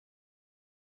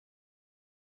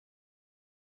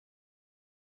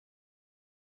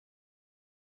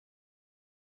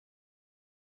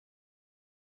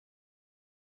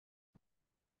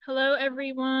Hello,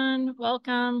 everyone.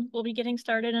 Welcome. We'll be getting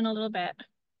started in a little bit.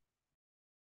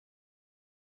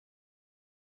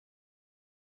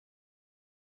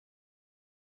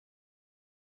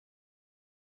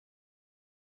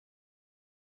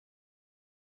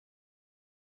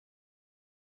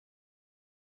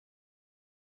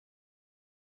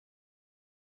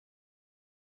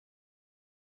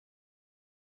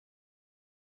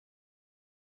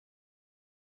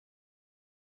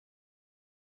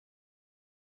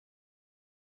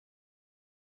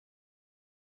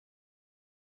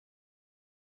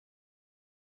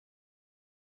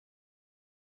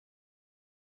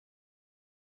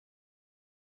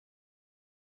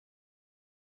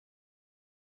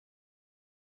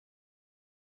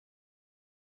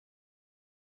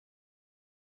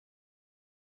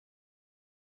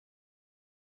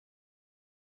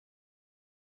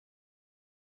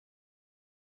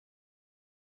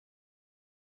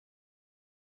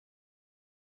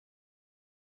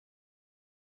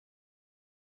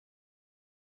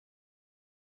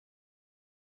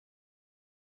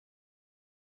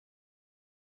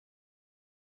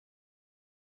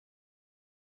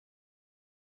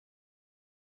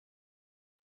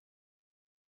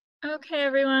 Okay,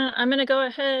 everyone. I'm going to go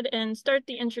ahead and start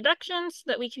the introduction so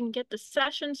that we can get the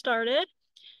session started.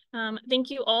 Thank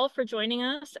you all for joining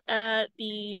us at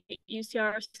the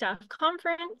UCR Staff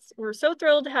Conference. We're so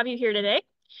thrilled to have you here today.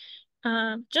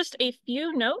 Just a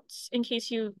few notes in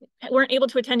case you weren't able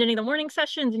to attend any of the morning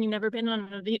sessions and you've never been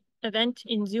on an event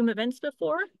in Zoom events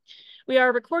before. We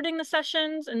are recording the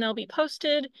sessions and they'll be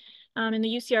posted in the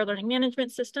UCR Learning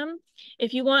Management System.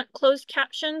 If you want closed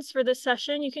captions for this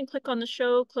session, you can click on the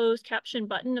Show Closed Caption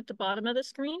button at the bottom of the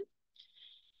screen.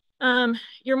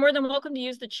 You're more than welcome to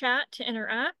use the chat to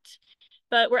interact,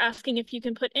 but we're asking if you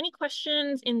can put any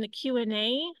questions in the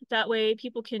Q&A. That way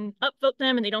people can upvote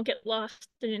them and they don't get lost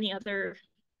in any other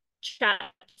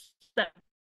chats that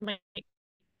might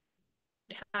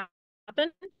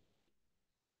happen.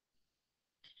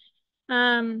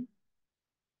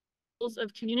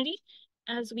 Of community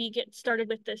as we get started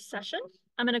with this session.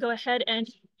 I'm going to go ahead and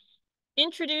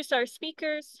introduce our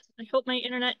speakers. I hope my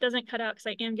internet doesn't cut out because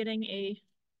I am getting a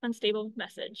unstable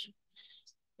message.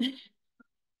 All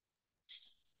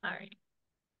right.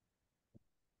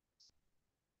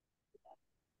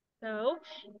 So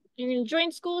you're going to join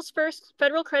SchoolsFirst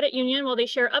Federal Credit Union while they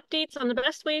share updates on the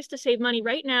best ways to save money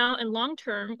right now and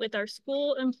long-term with our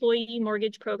school employee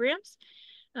mortgage programs.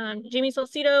 Jamie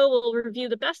Salcido will review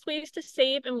the best ways to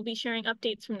save and will be sharing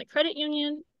updates from the credit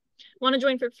union. Want to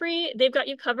join for free? They've got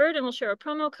you covered and will share a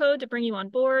promo code to bring you on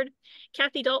board.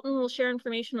 Kathy Dalton will share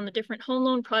information on the different home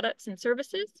loan products and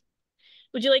services.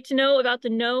 Would you like to know about the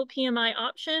no PMI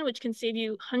option, which can save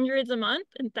you hundreds a month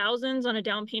and thousands on a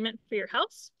down payment for your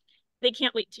house? They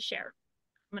can't wait to share.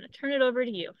 I'm going to turn it over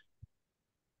to you.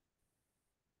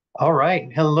 All right.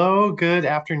 Hello. Good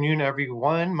afternoon,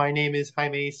 everyone. My name is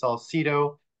Jaime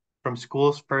Salcido from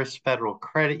SchoolsFirst Federal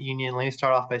Credit Union. Let me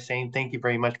start off by saying thank you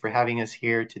very much for having us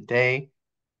here today.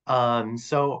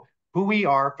 So who we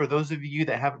are, for those of you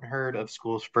that haven't heard of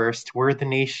SchoolsFirst, we're the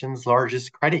nation's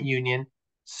largest credit union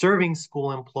serving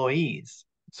school employees.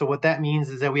 So what that means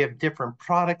is that we have different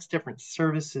products, different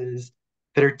services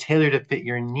that are tailored to fit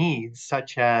your needs,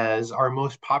 such as our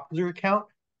most popular account,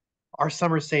 our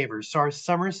Summer Savers. So our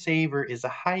Summer Saver is a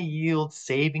high yield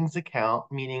savings account,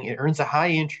 meaning it earns a high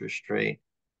interest rate.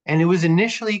 And it was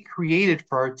initially created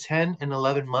for our 10 and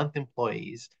 11-month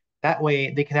employees. That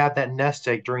way they can have that nest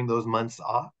egg during those months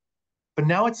off. But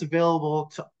now it's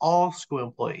available to all school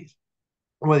employees.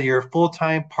 Whether you're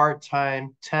full-time,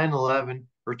 part-time, 10, 11,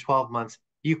 or 12 months,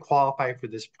 you qualify for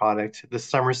this product, the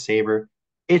Summer Saver.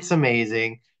 It's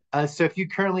amazing. So if you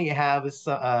currently have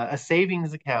a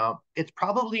savings account, it's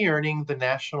probably earning the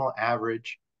national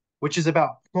average, which is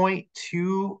about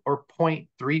 0.2 or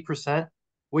 0.3%,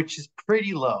 which is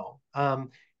pretty low.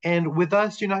 And with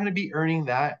us, you're not going to be earning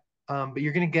that, but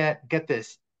you're going to get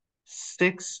this,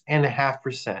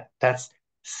 6.5%. That's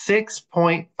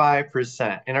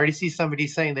 6.5%. And I already see somebody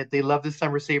saying that they love the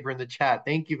Summer Saver in the chat.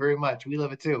 Thank you very much. We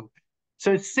love it too.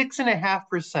 So it's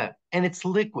 6.5%, and it's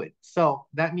liquid. So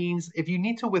that means if you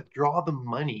need to withdraw the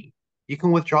money, you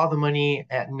can withdraw the money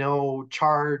at no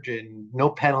charge and no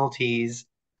penalties.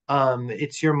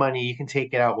 It's your money. You can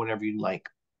take it out whenever you like.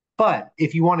 But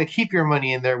if you want to keep your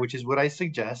money in there, which is what I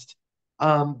suggest,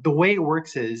 the way it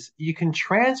works is you can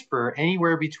transfer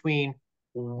anywhere between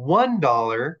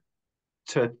 $1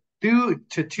 to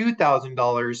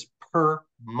 $2,000 per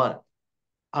month.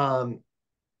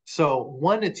 So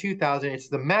 1 to 2,000, it's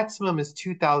the maximum is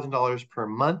 $2,000 per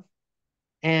month.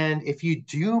 And if you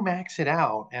do max it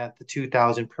out at the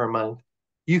 2,000 per month,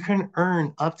 you can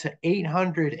earn up to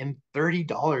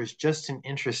 $830 just in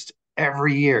interest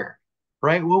every year,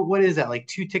 right? What is that? Like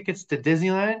 2 tickets to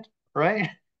Disneyland, right?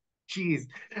 Jeez.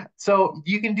 So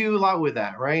you can do a lot with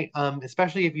that, right?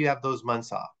 Especially if you have those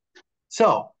months off.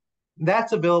 So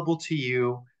that's available to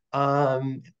you.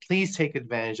 Please take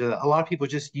advantage of that. A lot of people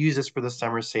just use this for the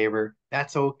summer saver.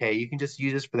 That's okay. You can just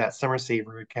use this for that summer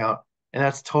saver account, and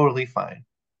that's totally fine.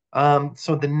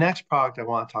 So the next product I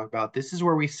want to talk about, this is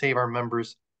where we save our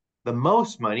members the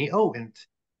most money. Oh, and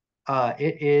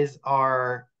it is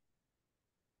our,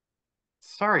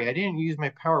 sorry, I didn't use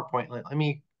my PowerPoint. Let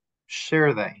me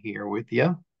share that here with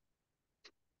you.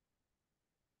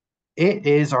 It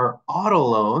is our auto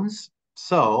loans.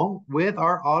 So with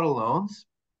our auto loans,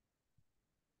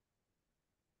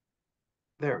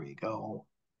 there we go.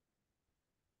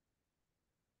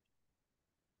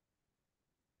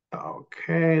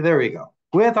 Okay, there we go.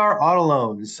 With our auto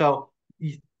loans. So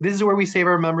this is where we save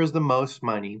our members the most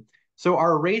money. So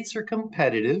our rates are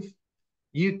competitive.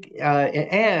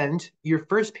 And your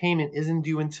first payment isn't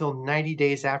due until 90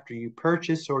 days after you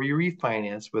purchase or you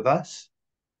refinance with us.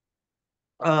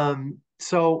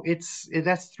 So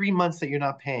that's 3 months that you're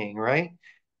not paying, right?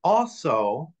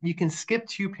 Also, you can skip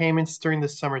 2 payments during the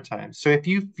summertime. So if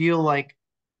you feel like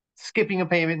skipping a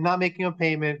payment, not making a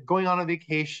payment, going on a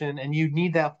vacation, and you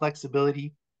need that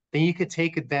flexibility, then you could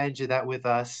take advantage of that with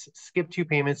us. Skip 2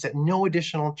 payments at no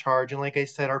additional charge. And like I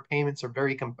said, our payments are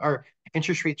our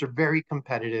interest rates are very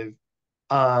competitive.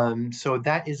 So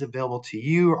that is available to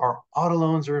you. Our auto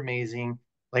loans are amazing.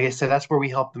 Like I said, that's where we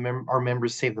help our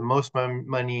members save the most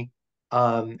money.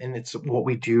 And it's what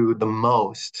we do the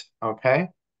most. Okay.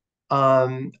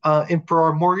 And for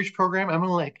our mortgage program, I'm going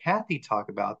to let Kathy talk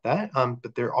about that.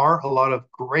 But there are a lot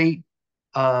of great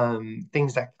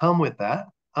things that come with that.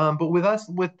 But with us,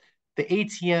 with the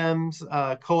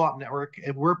ATMs, co-op network,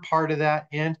 and we're part of that.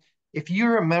 And if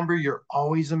you're a member, you're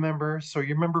always a member. So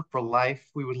you're a member for life.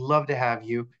 We would love to have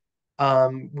you.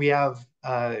 We have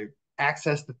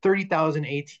access to 30,000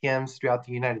 ATMs throughout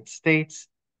the United States.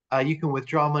 You can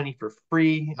withdraw money for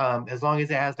free as long as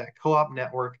it has that co-op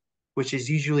network, which is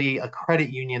usually a credit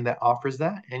union that offers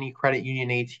that. Any credit union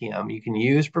ATM you can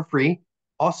use for free.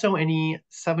 Also, any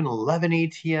 7-Eleven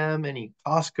ATM, any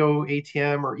Costco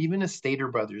ATM, or even a Stater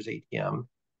Brothers ATM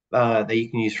that you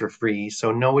can use for free.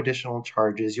 So no additional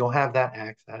charges. You'll have that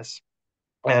access.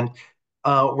 And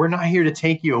we're not here to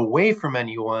take you away from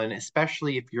anyone,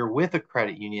 especially if you're with a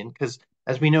credit union, because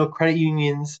as we know, credit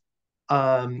unions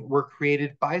were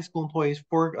created by school employees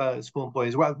for school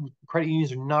employees. Well, credit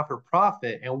unions are not for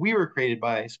profit, and we were created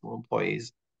by school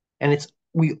employees. And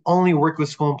we only work with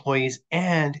school employees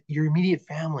and your immediate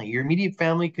family. Your immediate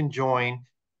family can join.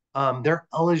 They're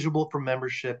eligible for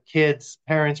membership. Kids,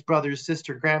 parents, brothers,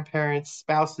 sister, grandparents,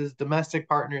 spouses, domestic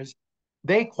partners,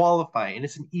 they qualify, and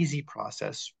it's an easy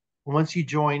process. Once you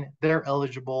join, they're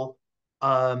eligible,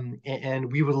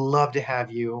 and we would love to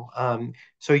have you.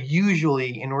 So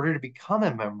usually, in order to become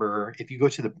a member, if you go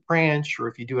to the branch or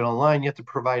if you do it online, you have to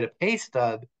provide a pay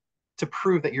stub to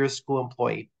prove that you're a school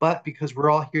employee. But because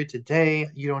we're all here today,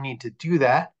 you don't need to do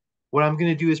that. What I'm going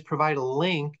to do is provide a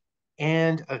link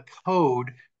and a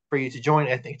code for you to join.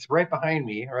 I think it's right behind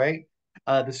me, right?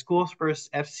 The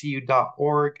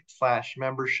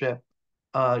schoolsfirstfcu.org/membership.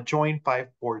 Join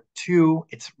 542.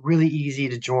 It's really easy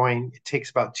to join. It takes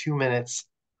about 2 minutes.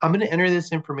 I'm going to enter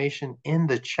this information in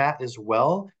the chat as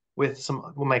well with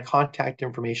my contact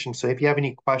information. So if you have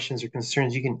any questions or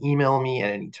concerns, you can email me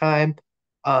at any time.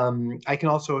 I can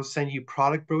also send you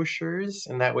product brochures,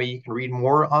 and that way you can read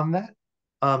more on that.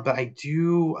 But I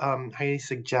do highly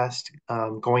suggest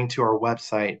going to our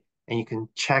website, and you can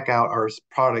check out our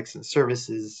products and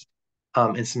services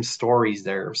and some stories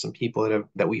there of some people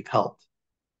that we've helped.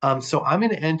 So I'm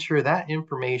going to enter that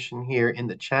information here in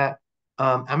the chat.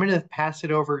 I'm going to pass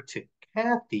it over to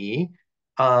Kathy.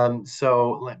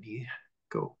 So let me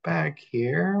go back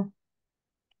here.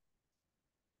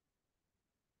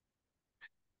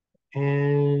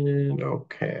 And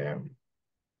okay.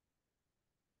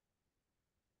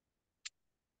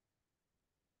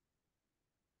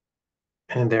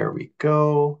 And there we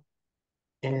go.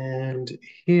 And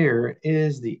here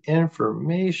is the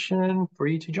information for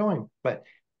you to join. But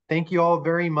thank you all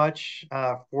very much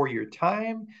for your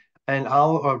time. And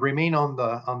I'll remain on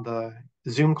the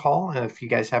Zoom call if you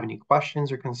guys have any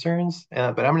questions or concerns.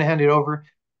 But I'm going to hand it over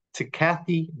to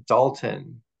Kathy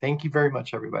Dalton. Thank you very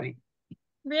much, everybody.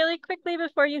 Really quickly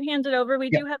before you hand it over,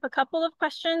 we Yeah. do have a couple of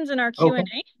questions in our Okay.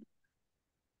 Q&A.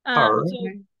 All So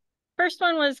right. first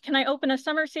one was, can I open a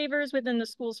Summer Savers within the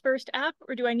SchoolsFirst app,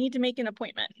 or do I need to make an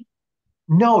appointment?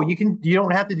 No, you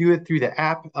don't have to do it through the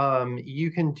app.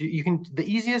 The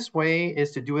easiest way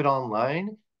is to do it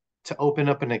online to open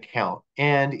up an account.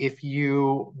 And if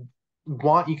you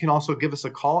want, you can also give us a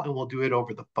call and we'll do it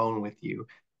over the phone with you.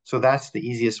 So that's the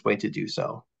easiest way to do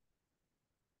so.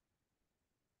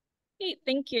 Great,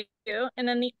 thank you. And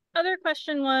then the other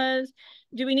question was,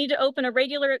 do we need to open a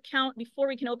regular account before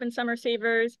we can open Summer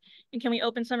Savers? And can we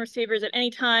open Summer Savers at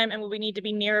any time? And will we need to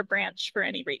be near a branch for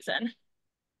any reason?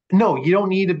 No, you don't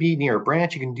need to be near a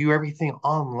branch. You can do everything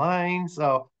online.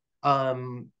 So,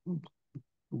 um,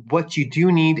 what you do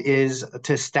need is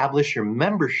to establish your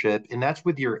membership, and that's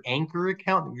with your Anchor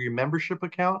account, your membership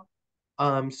account.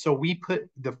 So we put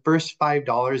the first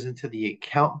 $5 into the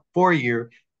account for you,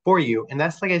 and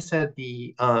that's like I said,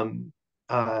 the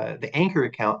Anchor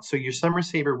account. So your Summer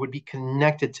Saver would be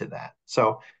connected to that.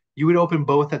 So you would open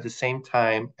both at the same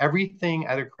time. Everything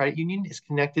at a credit union is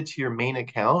connected to your main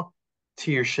account, to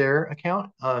your share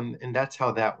account, and that's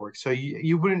how that works. So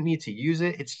you wouldn't need to use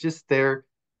it. It's just there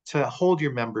to hold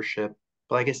your membership.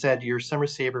 But like I said, your Summer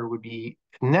Saver would be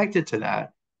connected to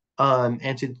that. And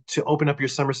to open up your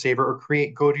Summer Saver or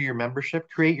go to your membership,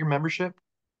 create your membership,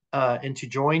 and to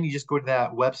join, you just go to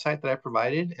that website that I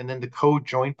provided, and then the code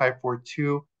join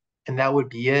 542, and that would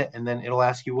be it. And then it'll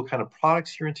ask you what kind of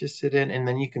products you're interested in, and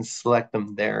then you can select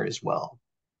them there as well.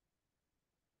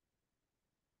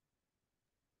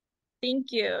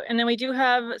 Thank you. And then we do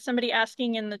have somebody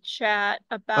asking in the chat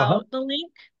Uh-huh. about the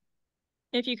link.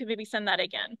 If you could maybe send that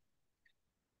again.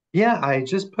 Yeah, I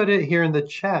just put it here in the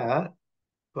chat,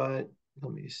 but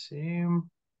let me see.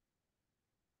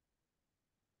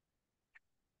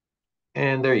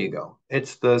 And there you go.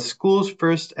 It's the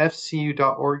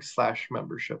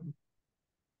schoolsfirstfcu.org/membership.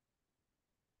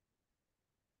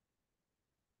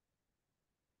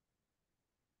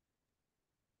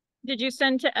 Did you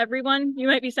send to everyone? You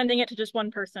might be sending it to just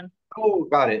one person. Oh,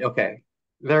 got it. Okay.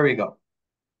 There we go.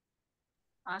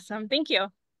 Awesome. Thank you.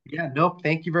 Yeah, nope.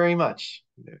 Thank you very much.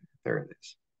 There it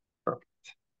is. Perfect.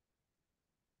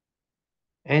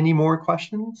 Any more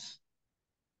questions?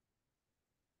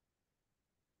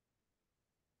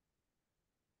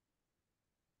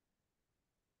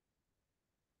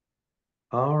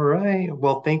 All right.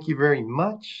 Well, thank you very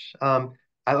much.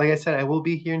 Like I said, I will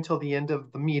be here until the end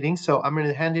of the meeting, so I'm going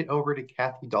to hand it over to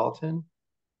Kathy Dalton.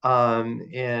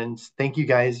 And thank you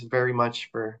guys very much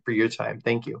for your time.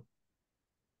 Thank you.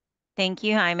 Thank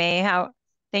you, Jaime.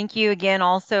 Thank you again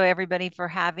also everybody for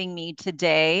having me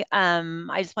today.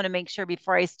 I just want to make sure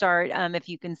before I start, if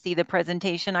you can see the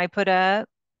presentation I put up.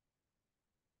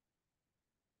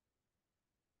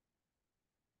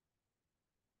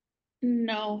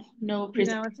 No, no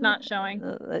No, it's not showing.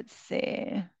 Let's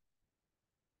see.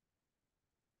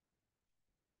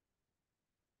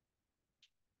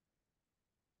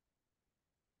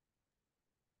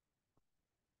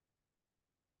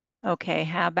 Okay,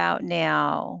 how about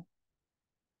now?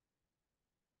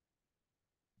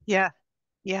 Yeah.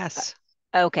 Yes.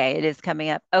 Okay, it is coming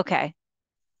up. Okay.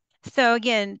 So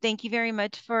again, thank you very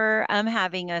much for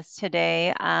having us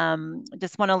today.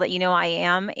 Just want to let you know I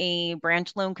am a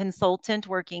branch loan consultant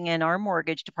working in our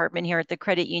mortgage department here at the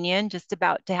credit union, just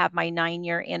about to have my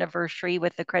 9-year anniversary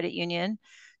with the credit union.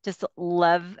 Just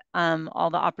love all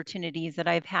the opportunities that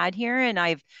I've had here. And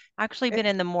I've actually It, been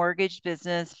in the mortgage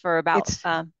business for about it's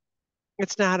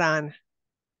it's not on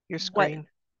your what screen.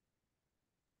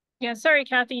 Yeah, sorry,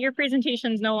 Kathy, your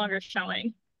presentation's no longer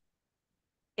showing.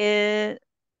 it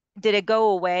did it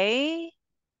go away?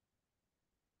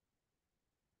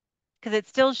 Because it's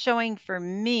still showing for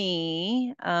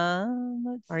me.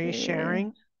 Let's Are you see.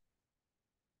 sharing?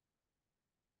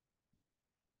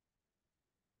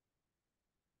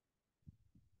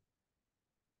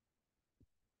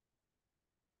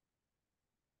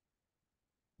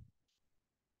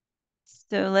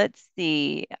 So let's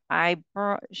see. I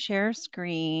brought share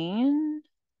screen.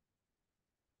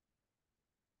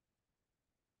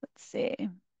 Let's see.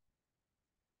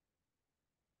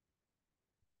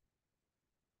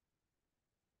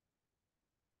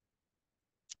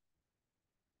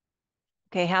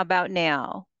 Okay, how about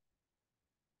now?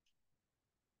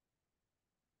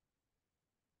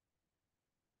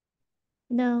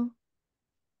 No.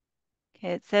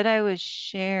 Okay, it said I was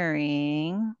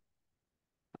sharing.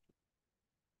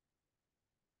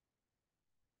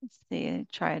 Let's see,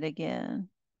 try it again.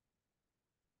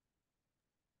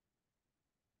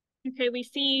 Okay, we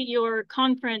see your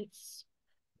conference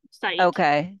site.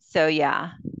 Okay, so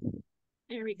yeah.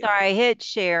 There we go. Sorry, I hit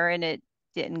share and it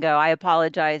didn't go. I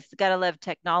apologize. Gotta love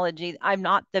technology. I'm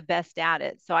not the best at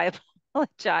it, so I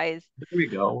apologize. There we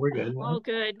go. We're good All now.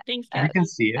 good. Thanks, Uh, We can Kathy.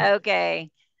 see it. okay.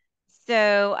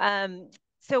 So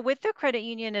So with the credit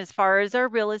union, as far as our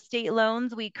real estate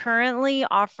loans, we currently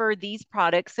offer these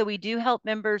products. So we do help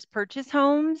members purchase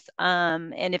homes.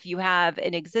 And if you have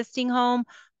an existing home,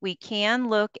 we can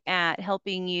look at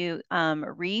helping you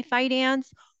refinance.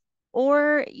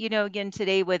 Or, again,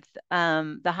 today with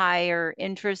the higher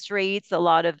interest rates, a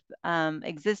lot of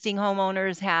existing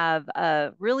homeowners have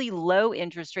really low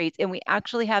interest rates, and we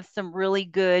actually have some really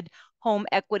good home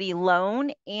equity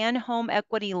loan and home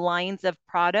equity lines of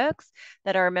products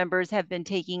that our members have been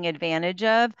taking advantage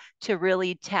of to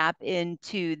really tap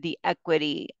into the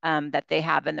equity that they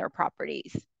have in their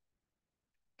properties.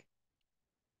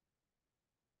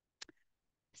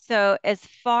 So as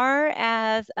far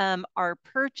as our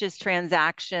purchase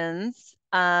transactions,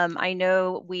 I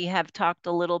know we have talked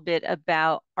a little bit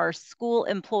about our school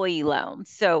employee loans.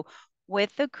 So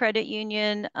with the credit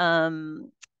union,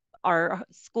 our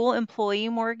school employee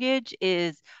mortgage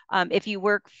is if you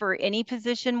work for any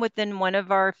position within one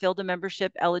of our field of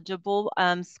membership eligible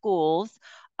schools,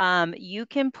 you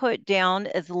can put down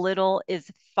as little as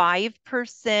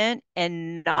 5%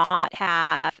 and not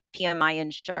have PMI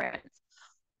insurance.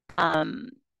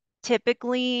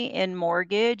 Typically in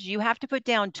mortgage, you have to put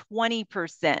down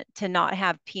 20% to not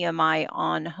have PMI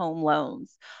on home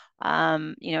loans.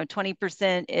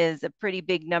 20% is a pretty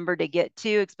big number to get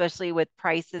to, especially with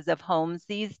prices of homes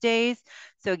these days.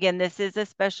 So again, this is a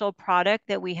special product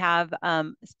that we have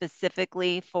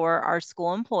specifically for our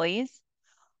school employees.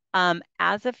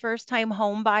 As a first-time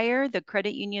home buyer, the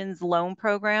credit union's loan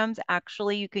programs,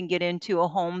 actually you can get into a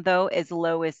home though as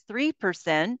low as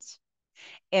 3%.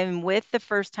 And with the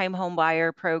first time home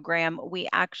buyer program, we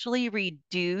actually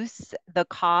reduce the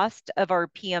cost of our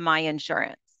PMI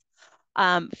insurance.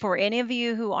 For any of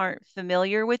you who aren't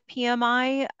familiar with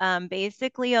PMI,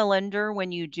 basically a lender,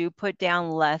 when you do put down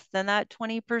less than that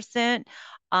 20%,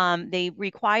 they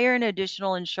require an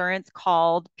additional insurance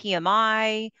called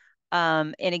PMI.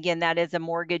 And again, that is a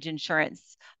mortgage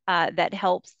insurance that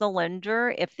helps the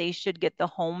lender if they should get the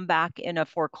home back in a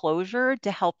foreclosure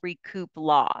to help recoup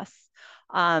loss.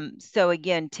 So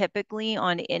again, typically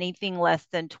on anything less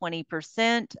than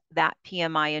 20%, that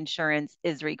PMI insurance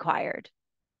is required.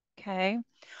 Okay.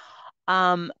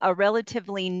 A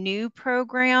relatively new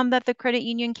program that the credit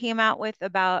union came out with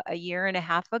about a year and a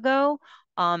half ago,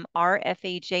 our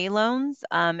FHA loans.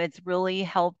 It's really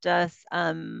helped us,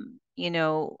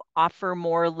 offer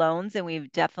more loans, and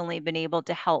we've definitely been able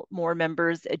to help more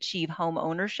members achieve home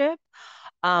ownership.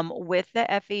 With the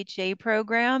FHA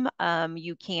program,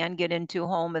 you can get into a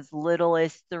home as little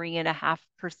as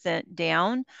 3.5%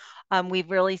 down.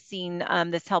 We've really seen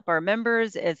this help our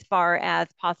members as far as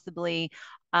possibly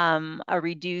a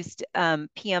reduced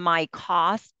PMI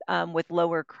cost with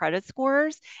lower credit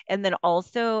scores. And then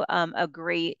also a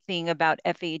great thing about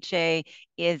FHA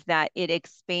is that it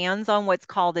expands on what's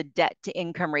called a debt to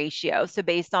income ratio. So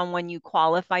based on when you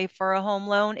qualify for a home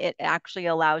loan, it actually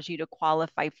allows you to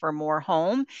qualify for more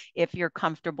home if you're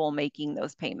comfortable making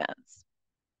those payments.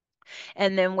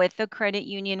 And then with the credit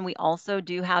union, we also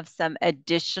do have some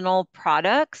additional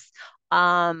products.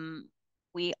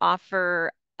 We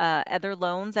offer other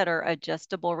loans that are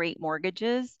adjustable rate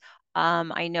mortgages.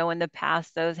 I know in the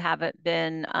past those haven't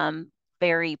been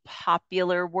very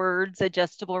popular words,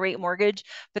 adjustable rate mortgage,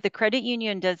 but the credit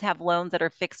union does have loans that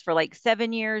are fixed for like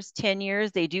 7 years, 10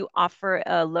 years. They do offer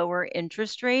a lower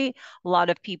interest rate. A lot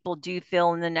of people do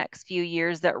feel in the next few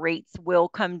years that rates will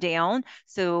come down.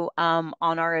 So on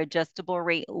our adjustable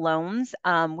rate loans,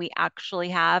 we actually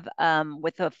have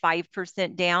with a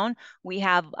 5% down, we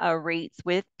have rates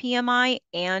with PMI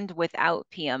and without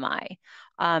PMI.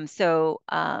 So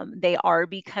they are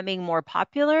becoming more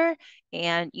popular.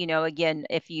 And, again,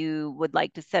 if you would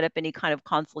like to set up any kind of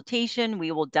consultation,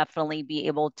 we will definitely be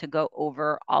able to go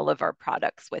over all of our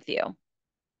products with you.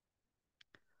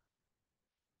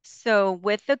 So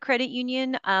with the credit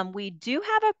union, we do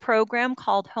have a program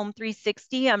called Home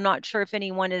 360. I'm not sure if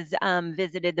anyone has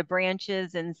visited the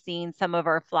branches and seen some of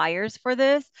our flyers for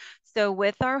this. So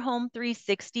with our Home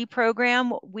 360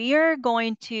 program, we are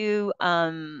going to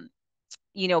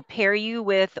pair you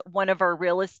with one of our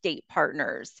real estate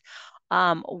partners.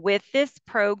 With this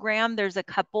program, there's a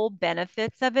couple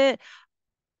benefits of it,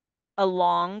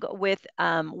 along with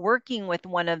working with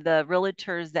one of the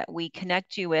realtors that we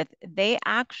connect you with. They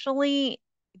actually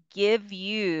give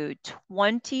you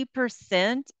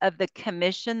 20% of the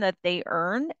commission that they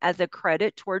earn as a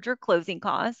credit towards your closing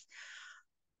costs.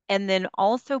 And then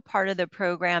also part of the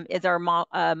program is our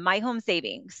My Home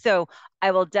Savings. So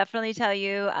I will definitely tell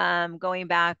you, going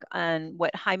back on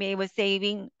what Jaime was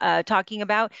talking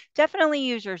about, definitely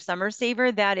use your summer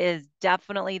saver. That is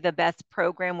definitely the best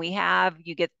program we have.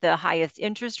 You get the highest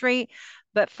interest rate.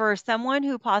 But for someone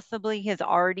who possibly has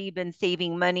already been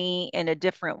saving money in a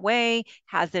different way,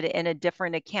 has it in a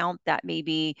different account that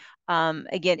maybe,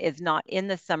 again, is not in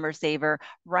the summer saver,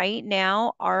 right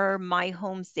now, our My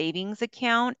Home Savings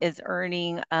account is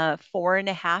earning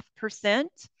 4.5%,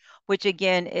 which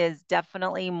again is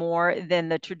definitely more than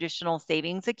the traditional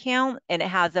savings account, and it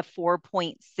has a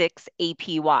 4.6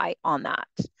 APY on that.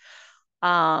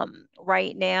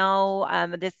 Right now,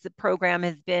 this program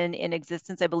has been in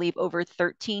existence, I believe, over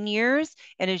 13 years.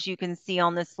 And as you can see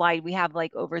on this slide, we have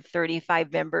like over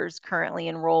 35 members currently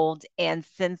enrolled. And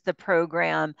since the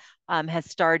program has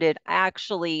started,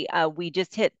 actually, we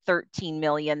just hit 13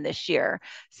 million this year.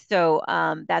 So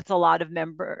that's a lot of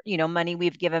money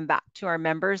we've given back to our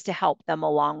members to help them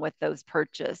along with those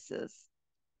purchases.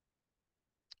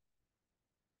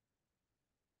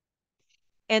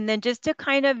 And then just to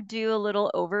kind of do a little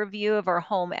overview of our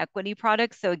home equity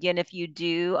products. So again, if you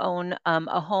do own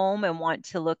a home and want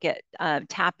to look at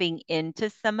tapping into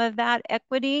some of that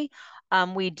equity,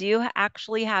 we do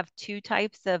actually have two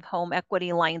types of home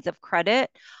equity lines of credit.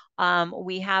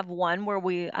 We have one where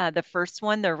the first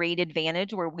one, the rate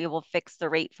advantage, where we will fix the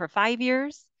rate for 5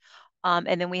 years.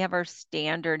 And then we have our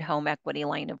standard home equity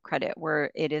line of credit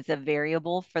where it is a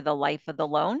variable for the life of the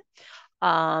loan.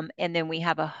 And then we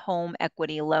have a home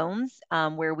equity loans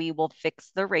where we will fix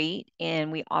the rate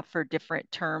and we offer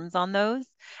different terms on those.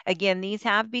 Again, these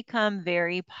have become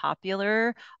very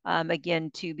popular,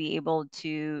 again, to be able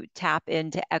to tap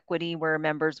into equity where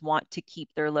members want to keep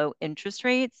their low interest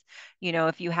rates. You know,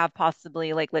 if you have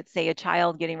possibly, like, let's say a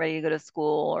child getting ready to go to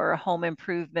school or home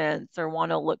improvements or want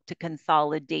to look to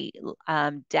consolidate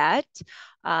debt,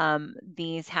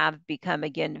 these have become,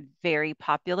 again, very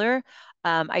popular.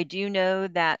 I do know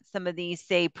that some of these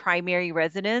say primary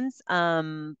residence,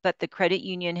 but the credit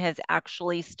union has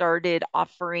actually started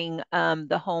offering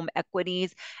the home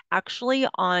equities actually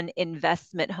on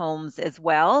investment homes as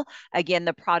well. Again,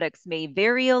 the products may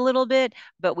vary a little bit,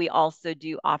 but we also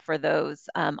do offer those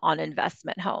on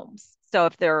investment homes. So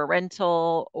if they're a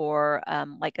rental or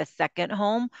like a second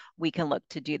home, we can look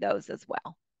to do those as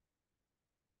well.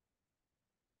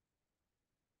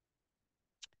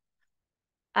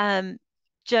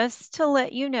 Just to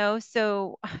let you know,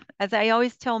 so as I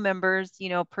always tell members,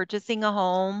 purchasing a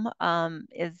home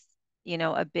is,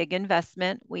 a big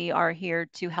investment. We are here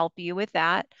to help you with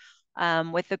that.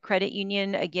 With the credit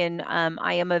union, again,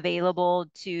 I am available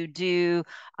to do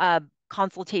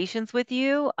consultations with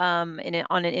you on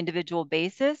an individual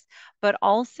basis, but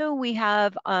also we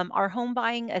have our home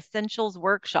buying essentials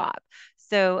workshop.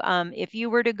 So if you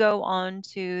were to go on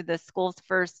to the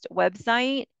SchoolsFirst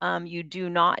website, you do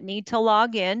not need to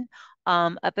log in.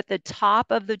 Up at the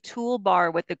top of the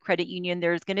toolbar with the credit union,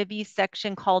 there's going to be a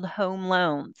section called home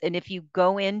loans. And if you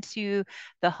go into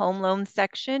the home loan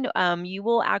section, you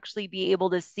will actually be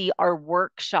able to see our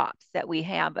workshops that we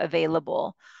have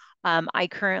available. I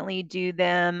currently do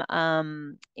them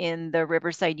in the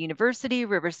Riverside University,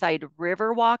 Riverside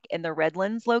Riverwalk, and the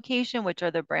Redlands location, which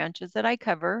are the branches that I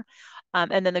cover.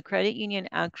 And then the credit union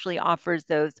actually offers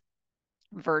those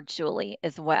virtually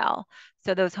as well.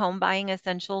 So those home buying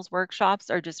essentials workshops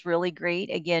are just really great,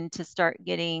 again, to start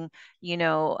getting,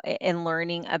 and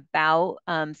learning about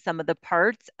some of the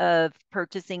parts of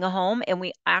purchasing a home. And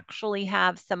we actually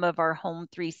have some of our Home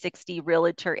 360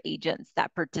 realtor agents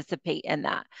that participate in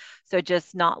that. So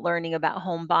just not learning about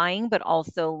home buying, but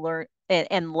also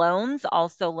and loans,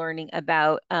 also learning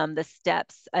about the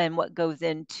steps and what goes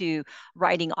into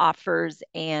writing offers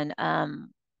and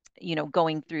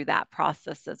going through that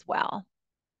process as well.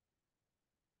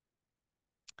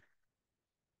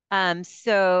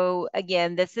 So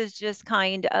again, this is just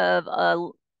kind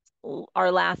of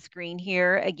our last screen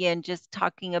here. Again, just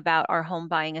talking about our home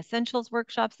buying essentials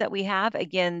workshops that we have.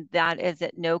 Again, that is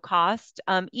at no cost.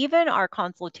 Even our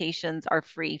consultations are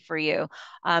free for you.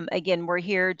 Again, we're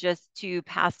here just to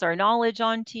pass our knowledge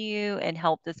on to you and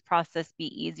help this process be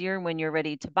easier when you're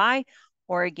ready to buy.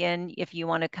 Or again, if you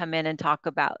want to come in and talk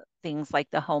about things like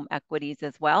the home equities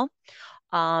as well.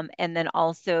 And then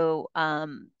also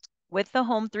with the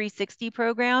Home 360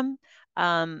 program,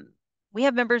 we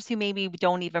have members who maybe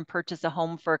don't even purchase a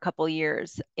home for a couple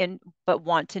years but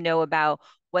want to know about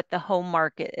what the home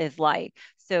market is like.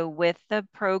 So with the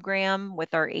program,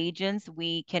 with our agents,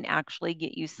 we can actually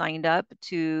get you signed up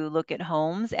to look at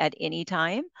homes at any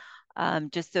time,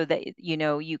 just so that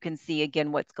you can see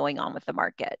again what's going on with the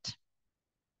market.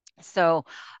 So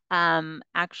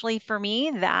actually for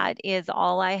me, that is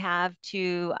all I have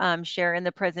to share in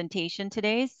the presentation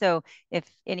today. So if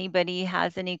anybody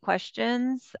has any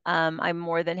questions, I'm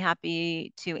more than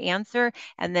happy to answer.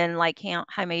 And then like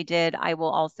Jaime did, I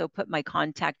will also put my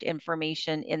contact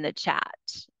information in the chat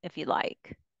if you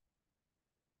like.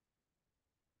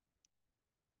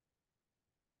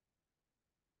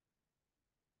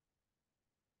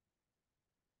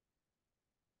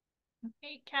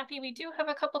 Okay, Kathy, we do have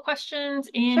a couple questions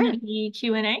in Sure. the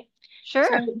Q&A. Sure.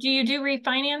 So do you do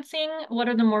refinancing? What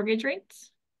are the mortgage rates?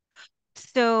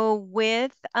 So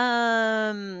with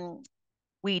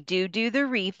we do the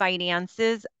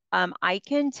refinances. I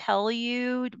can tell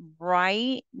you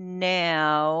right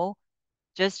now,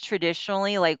 just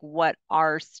traditionally, like what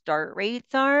our start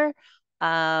rates are.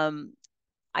 Um,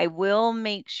 I will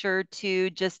make sure to,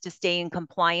 just to stay in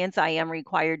compliance, I am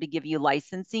required to give you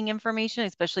licensing information,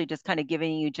 especially just kind of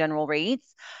giving you general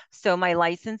rates. So my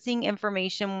licensing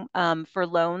information for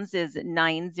loans is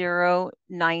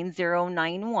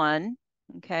 909091.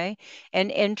 Okay. And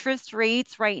interest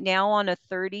rates right now on a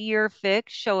 30-year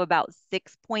fix show about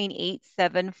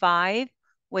 6.875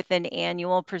 with an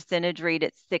annual percentage rate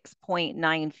at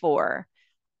 6.94.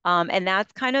 And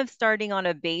that's kind of starting on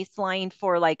a baseline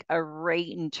for like a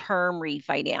rate and term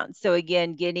refinance. So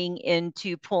again, getting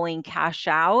into pulling cash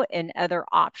out and other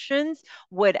options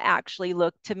would actually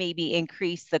look to maybe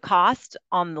increase the cost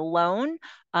on the loan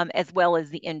as well as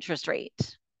the interest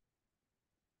rate.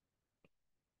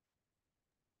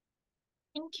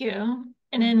 Thank you.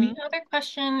 And then the other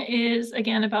question is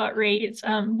again about rates.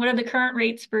 What are the current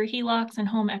rates for HELOCs and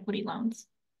home equity loans?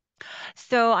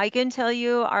 So I can tell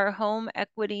you our home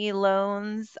equity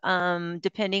loans,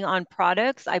 depending on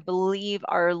products, I believe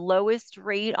our lowest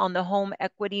rate on the home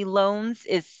equity loans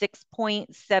is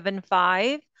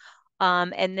 6.75.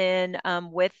 And then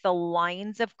with the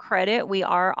lines of credit, we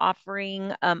are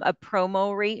offering a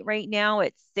promo rate right now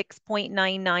at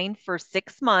 6.99 for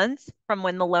 6 months from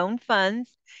when the loan funds.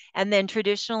 And then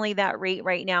traditionally that rate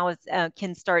right now is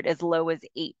can start as low as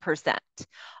 8%.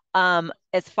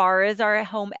 As far as our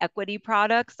home equity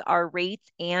products, our rates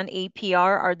and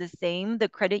APR are the same. The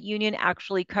credit union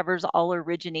actually covers all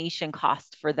origination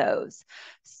costs for those.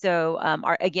 So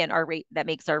our rate, that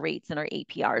makes our rates and our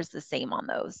APRs the same on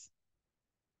those.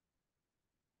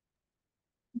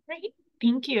 Great,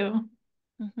 thank you.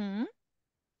 Mm-hmm.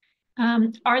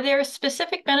 Are there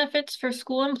specific benefits for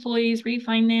school employees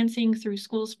refinancing through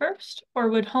SchoolsFirst, or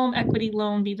would home equity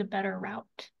loan be the better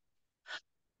route?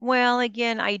 Well,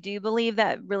 again, I do believe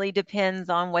that really depends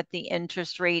on what the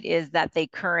interest rate is that they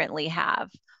currently have.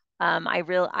 I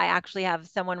actually have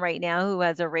someone right now who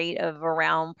has a rate of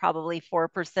around probably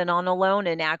 4% on a loan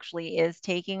and actually is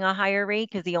taking a higher rate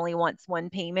because he only wants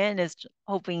one payment and is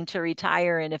hoping to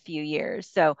retire in a few years.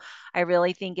 So I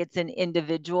really think it's an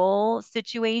individual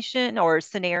situation or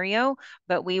scenario,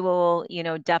 but we will,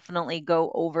 definitely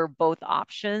go over both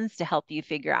options to help you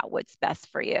figure out what's best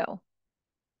for you.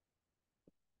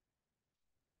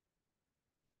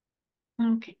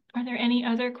 Okay, are there any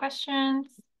other questions?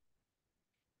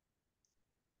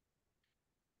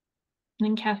 And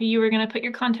then Kathy, you were going to put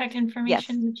your contact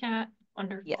information in the chat.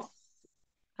 Wonderful. Yes,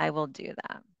 I will do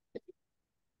that.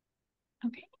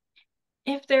 Okay.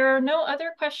 If there are no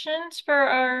other questions for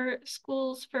our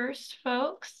SchoolsFirst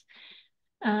folks,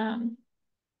 then,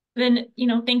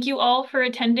 thank you all for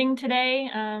attending today.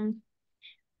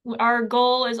 Our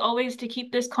goal is always to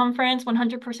keep this conference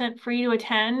 100% free to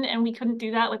attend, and we couldn't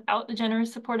do that without the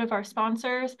generous support of our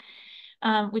sponsors,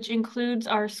 which includes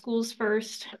our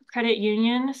SchoolsFirst Credit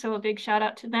Union. So a big shout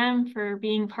out to them for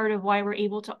being part of why we're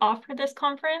able to offer this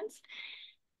conference.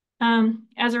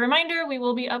 As a reminder, we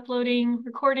will be uploading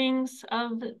recordings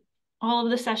of all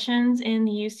of the sessions in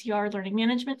the UCR Learning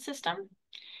Management System.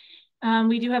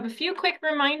 We do have a few quick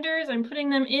reminders. I'm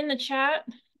putting them in the chat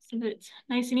so that it's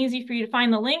nice and easy for you to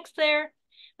find the links there.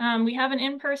 We have an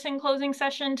in-person closing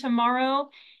session tomorrow.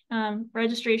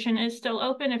 Registration is still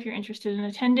open if you're interested in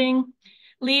attending.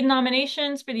 Lead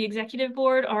nominations for the executive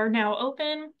board are now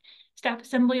open. Staff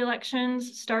assembly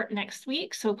elections start next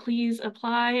week, so please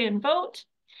apply and vote.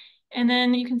 And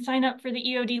then you can sign up for the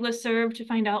EOD listserv to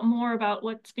find out more about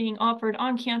what's being offered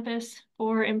on campus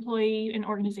for employee and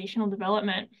organizational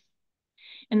development.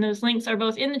 And those links are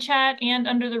both in the chat and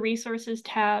under the resources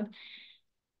tab.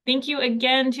 Thank you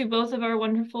again to both of our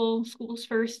wonderful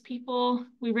SchoolsFirst people.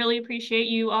 We really appreciate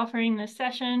you offering this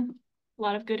session. A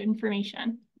lot of good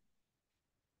information.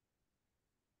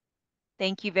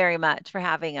 Thank you very much for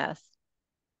having us.